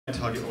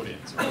target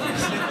audience.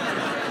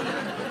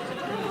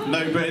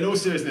 No, but in all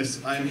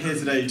seriousness, I am here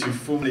today to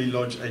formally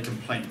lodge a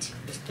complaint.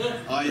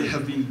 I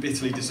have been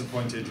bitterly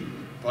disappointed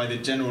by the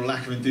general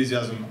lack of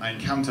enthusiasm I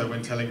encounter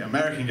when telling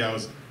American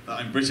girls that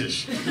I'm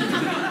British.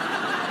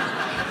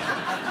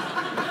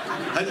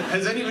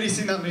 Has anybody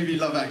seen that movie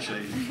Love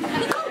Actually?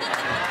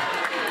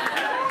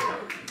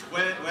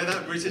 Where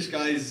that British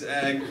guy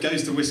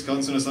goes to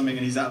Wisconsin or something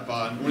and he's at a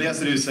bar and all he has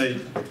to do is say,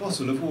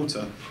 bottle of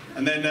water.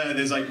 And then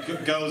there's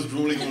like girls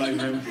drooling all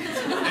over him.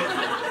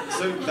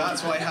 So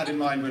that's what I had in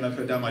mind when I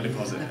put down my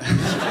deposit.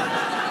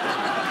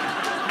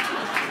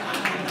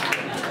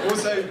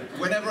 Also,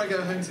 whenever I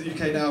go home to the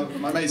UK now,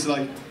 my mates are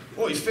like,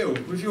 oi Phil,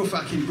 with your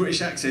fucking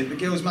British accent, the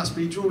girls must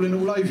be drooling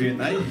all over you, eh?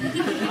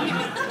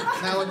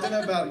 Now, I don't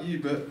know about you,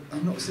 but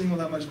I'm not seeing all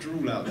that much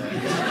drool out there.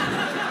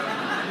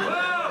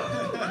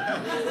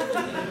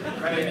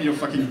 Maybe your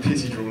fucking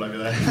pissy drool over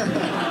there.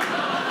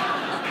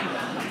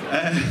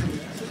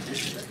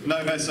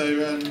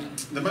 So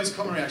the most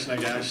common reaction I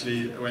get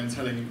actually when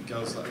telling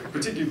girls,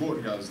 particularly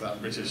important girls, that I'm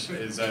British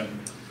is,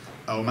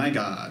 oh my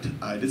god,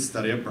 I did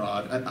study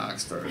abroad at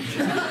Oxford.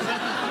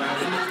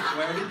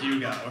 Where did you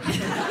go?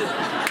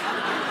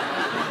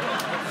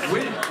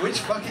 Which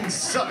fucking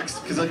sucks,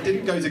 because I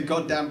didn't go to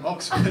goddamn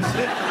Oxford.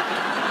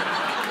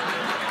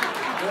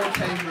 Or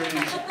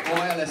Cambridge, or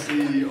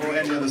LSE, or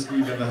any other school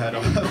you've ever heard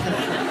of.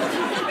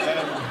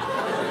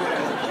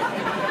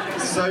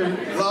 So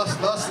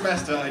last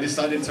semester I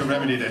decided to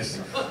remedy this.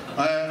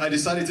 I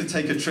decided to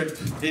take a trip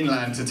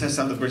inland to test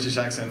out the British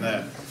accent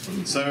there.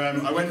 So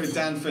I went with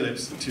Dan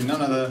Phillips to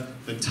none other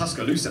than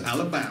Tuscaloosa,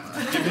 Alabama.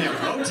 Give me a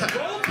roll tap.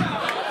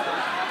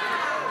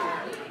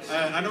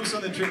 And also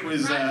on the trip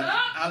was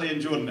Ali and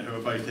Jordan, who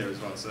are both here as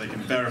well, so they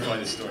can verify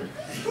this story.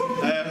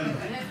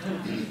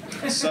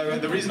 So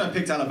the reason I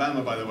picked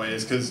Alabama, by the way,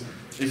 is because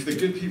if the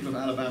good people of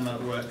Alabama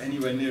were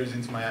anywhere near as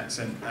into my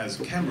accent as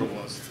Canberra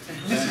was,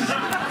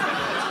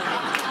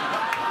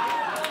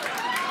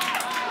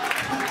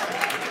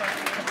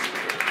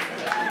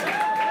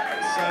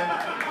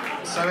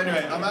 So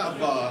anyway, I'm at a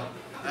bar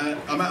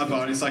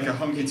and it's like a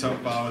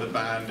honky-tonk bar with a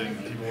band and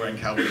people wearing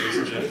cowboy boots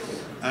and shit.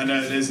 And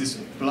there's this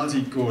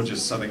bloody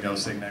gorgeous southern girl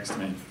sitting next to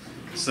me.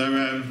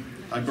 So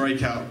I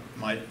break out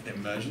my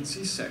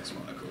emergency sex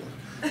monocle,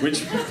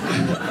 which, by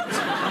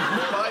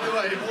the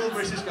way, all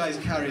British guys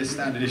carry a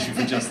standard issue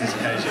for just this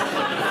occasion.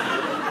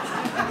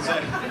 So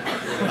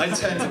I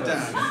turn to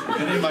Dan,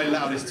 and in my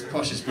loudest,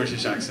 poshest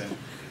British accent,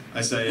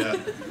 I say,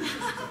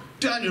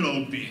 Daniel,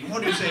 old bean,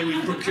 what do you say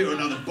we procure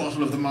another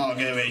bottle of the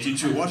Margaux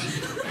 82, what?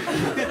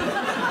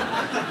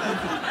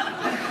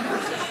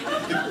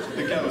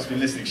 The girl has been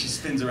listening, she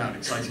spins around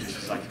excited,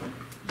 she's like,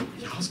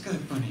 y'all's got a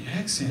funny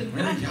accent,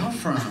 where are y'all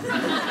from? I'm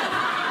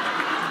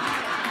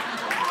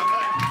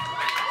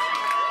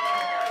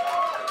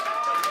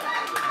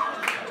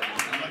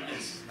like,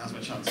 yes, now's my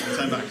chance, I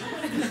turn back.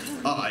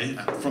 I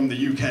am from the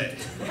UK.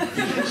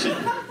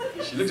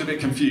 She looked a bit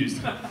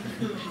confused.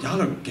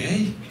 Y'all are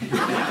gay?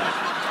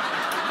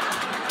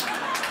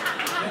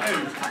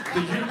 The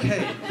UK,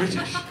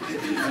 British.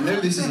 I know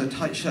this is a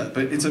tight shirt,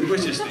 but it's a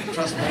British thing,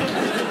 trust me.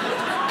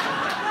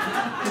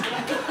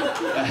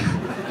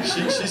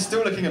 She's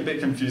still looking a bit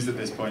confused at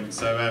this point,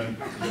 so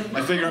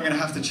I figure I'm going to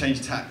have to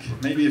change tack.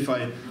 Maybe if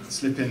I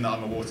slip in that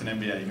I'm a Wharton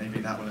MBA, maybe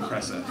that will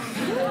impress her.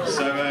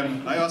 So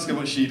I ask her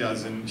what she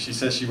does, and she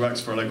says she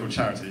works for a local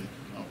charity.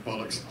 Oh,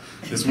 bollocks.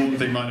 This Wharton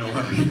thing might not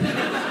work.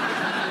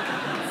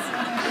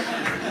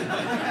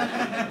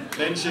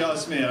 Then she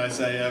asks me, and I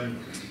say,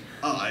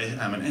 I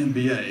am an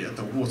MBA at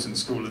the Wharton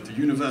School at the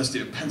University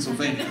of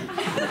Pennsylvania.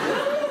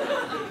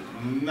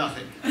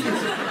 Nothing.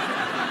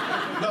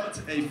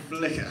 Not a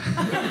flicker.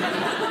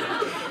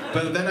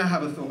 But then I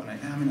have a thought, and I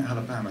am in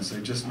Alabama, so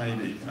just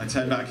maybe. I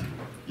turn back,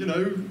 you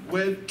know,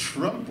 where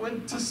Trump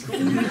went to school?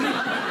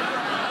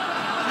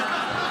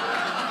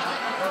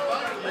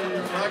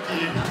 Fuck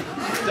you.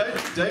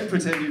 Don't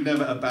pretend you've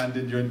never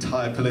abandoned your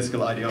entire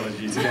political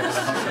ideology to get to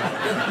the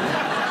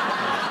hustle.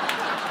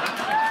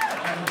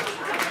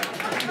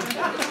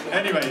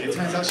 Anyway, it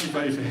turns out she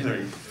voted for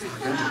Hillary.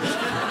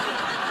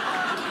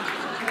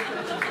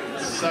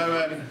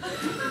 So,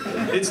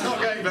 it's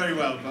not going very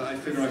well, but I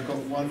figure I've got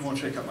one more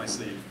trick up my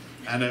sleeve.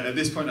 And at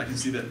this point I can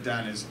see that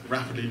Dan is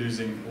rapidly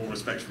losing all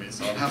respect for me,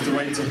 so I'll have to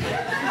wait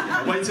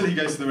till he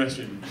goes to the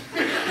restroom.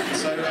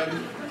 So,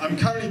 I'm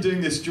currently doing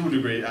this dual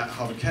degree at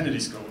Harvard Kennedy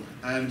School,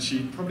 and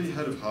she probably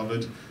heard of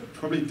Harvard,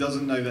 probably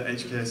doesn't know that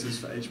HKS is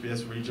for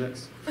HBS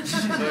rejects. So,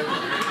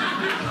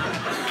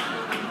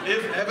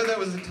 if ever there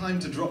was a time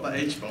to drop the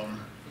H-bomb,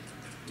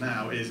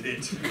 now is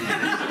it.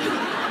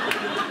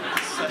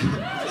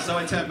 So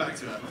I turn back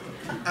to her.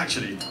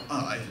 Actually,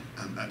 I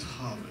am at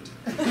Harvard.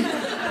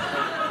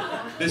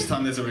 This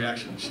time there's a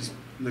reaction. She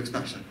looks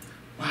back, she's like,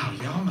 wow,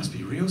 y'all must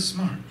be real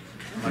smart.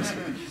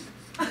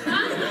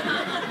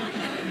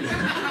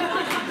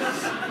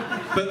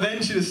 But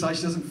then she decides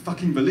she doesn't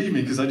fucking believe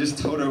me because I just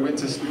told her I went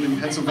to school in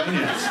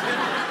Pennsylvania.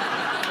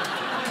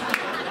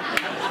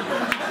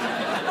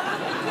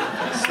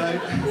 So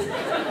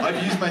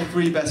I've used my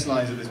 3 best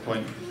lines at this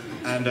point.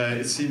 and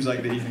it seems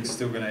like the evening's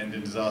still going to end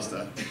in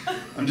disaster.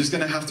 I'm just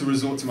going to have to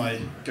resort to my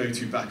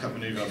go-to backup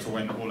maneuver for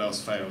when all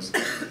else fails.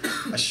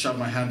 I shove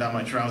my hand down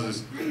my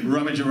trousers,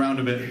 rummage around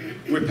a bit,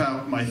 whip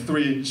out my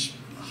 3-inch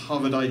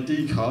Harvard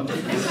ID card.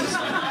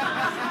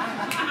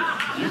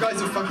 You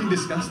guys are fucking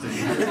disgusting.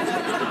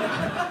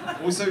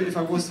 Also, if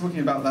I was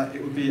talking about that,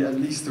 it would be at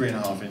least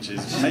 3.5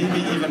 inches,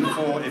 maybe even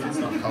 4 if it's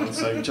not covered,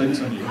 so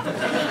joke's on you.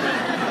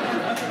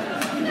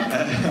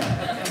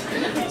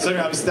 So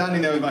I'm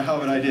standing there with my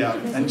Harvard ID out,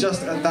 and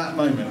just at that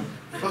moment,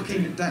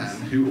 fucking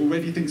Dan, who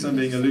already thinks I'm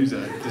being a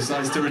loser,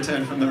 decides to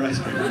return from the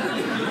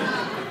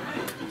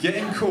restroom.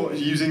 Getting caught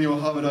using your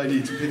Harvard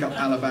ID to pick up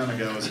Alabama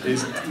girls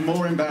is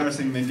more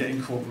embarrassing than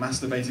getting caught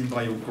masturbating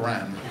by your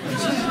gran.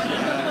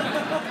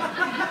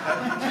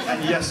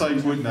 And yes, I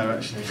would know,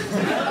 actually.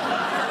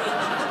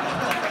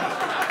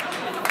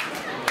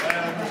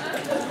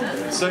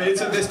 So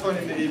it's at this point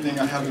in the evening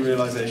I have the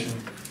realization,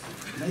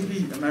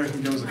 maybe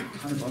American girls are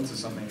kind of onto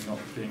something not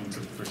being into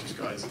British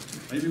guys.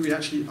 Maybe we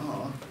actually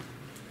are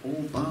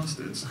all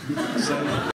bastards. So